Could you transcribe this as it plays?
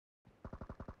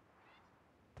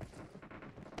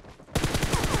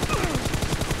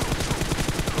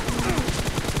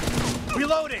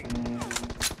Reloading!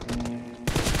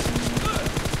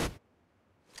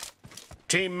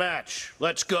 Team match,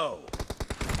 let's go.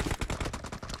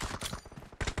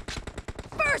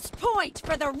 First point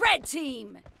for the red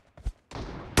team!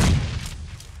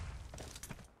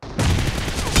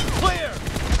 Clear!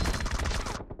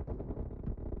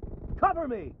 Cover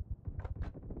me!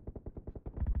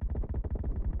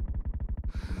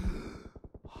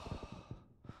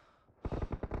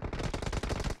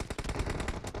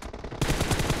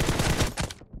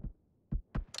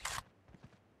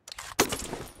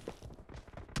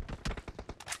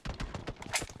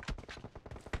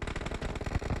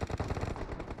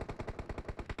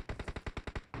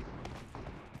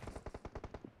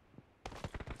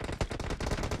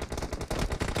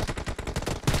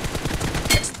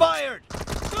 Expired!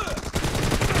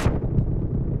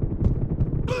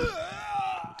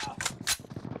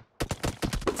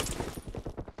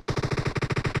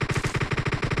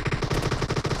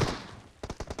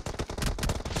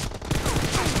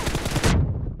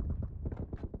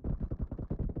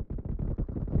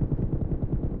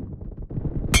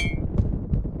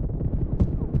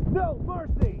 No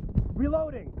mercy!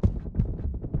 Reloading!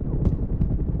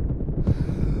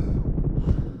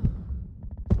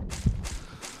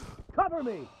 Cover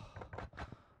me!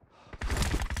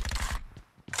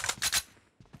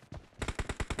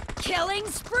 Killing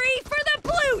spree for the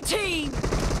blue team!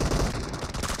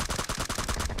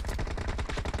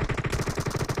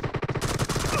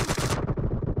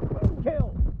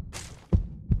 Kill!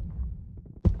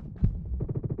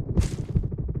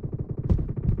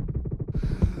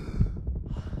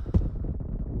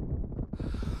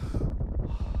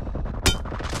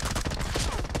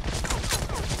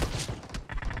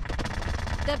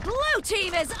 The blue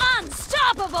team is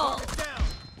unstoppable! Down!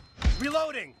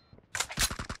 Reloading!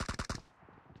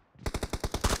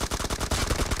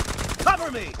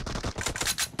 Cover me!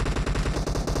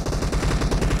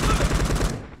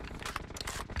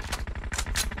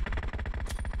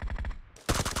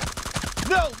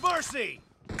 No mercy!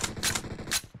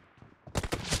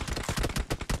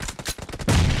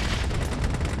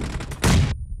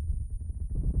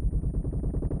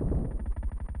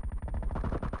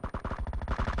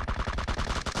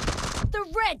 The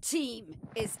red team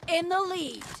is in the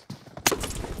lead.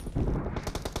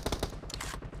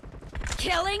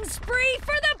 Killing spree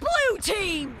for the blue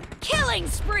team! Killing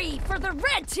spree for the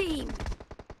red team!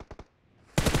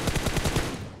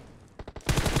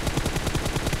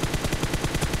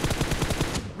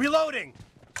 Reloading!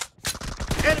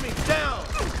 Enemy down!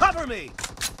 Cover me!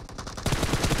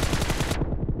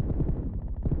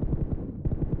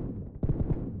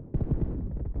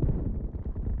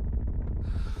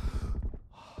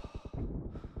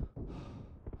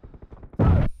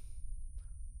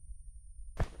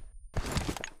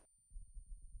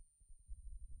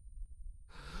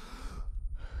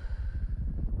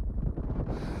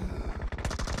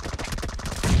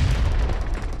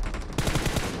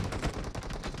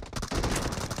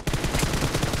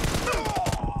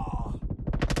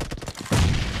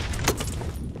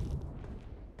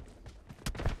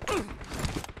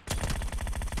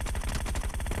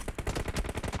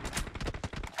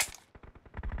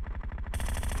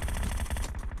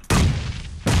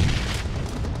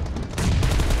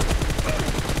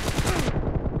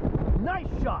 Nice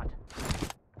shot!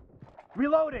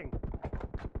 Reloading!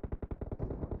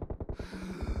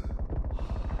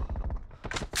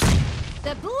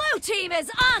 The blue team is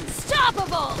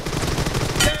unstoppable!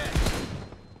 Dead!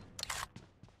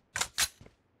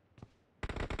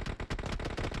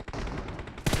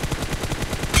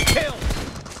 Kill!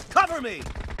 Cover me!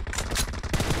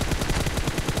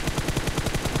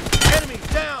 Enemy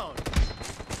down!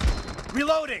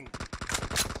 Reloading!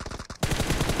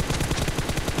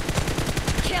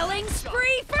 Killing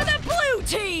spree for the blue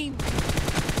team!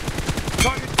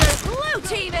 Target dead! Blue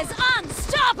team is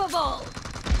unstoppable!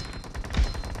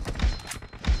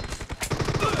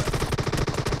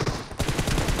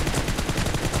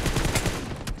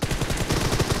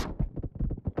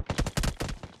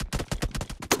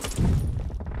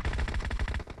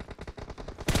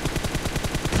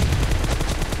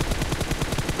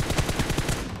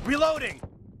 Reloading!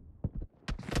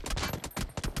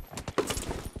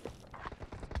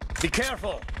 Be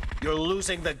careful! You're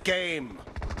losing the game!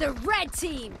 The red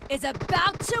team is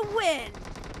about to win!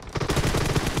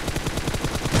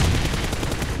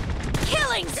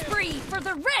 Killing spree for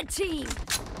the red team!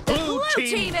 The blue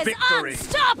team is victory.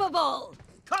 unstoppable!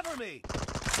 Cover me!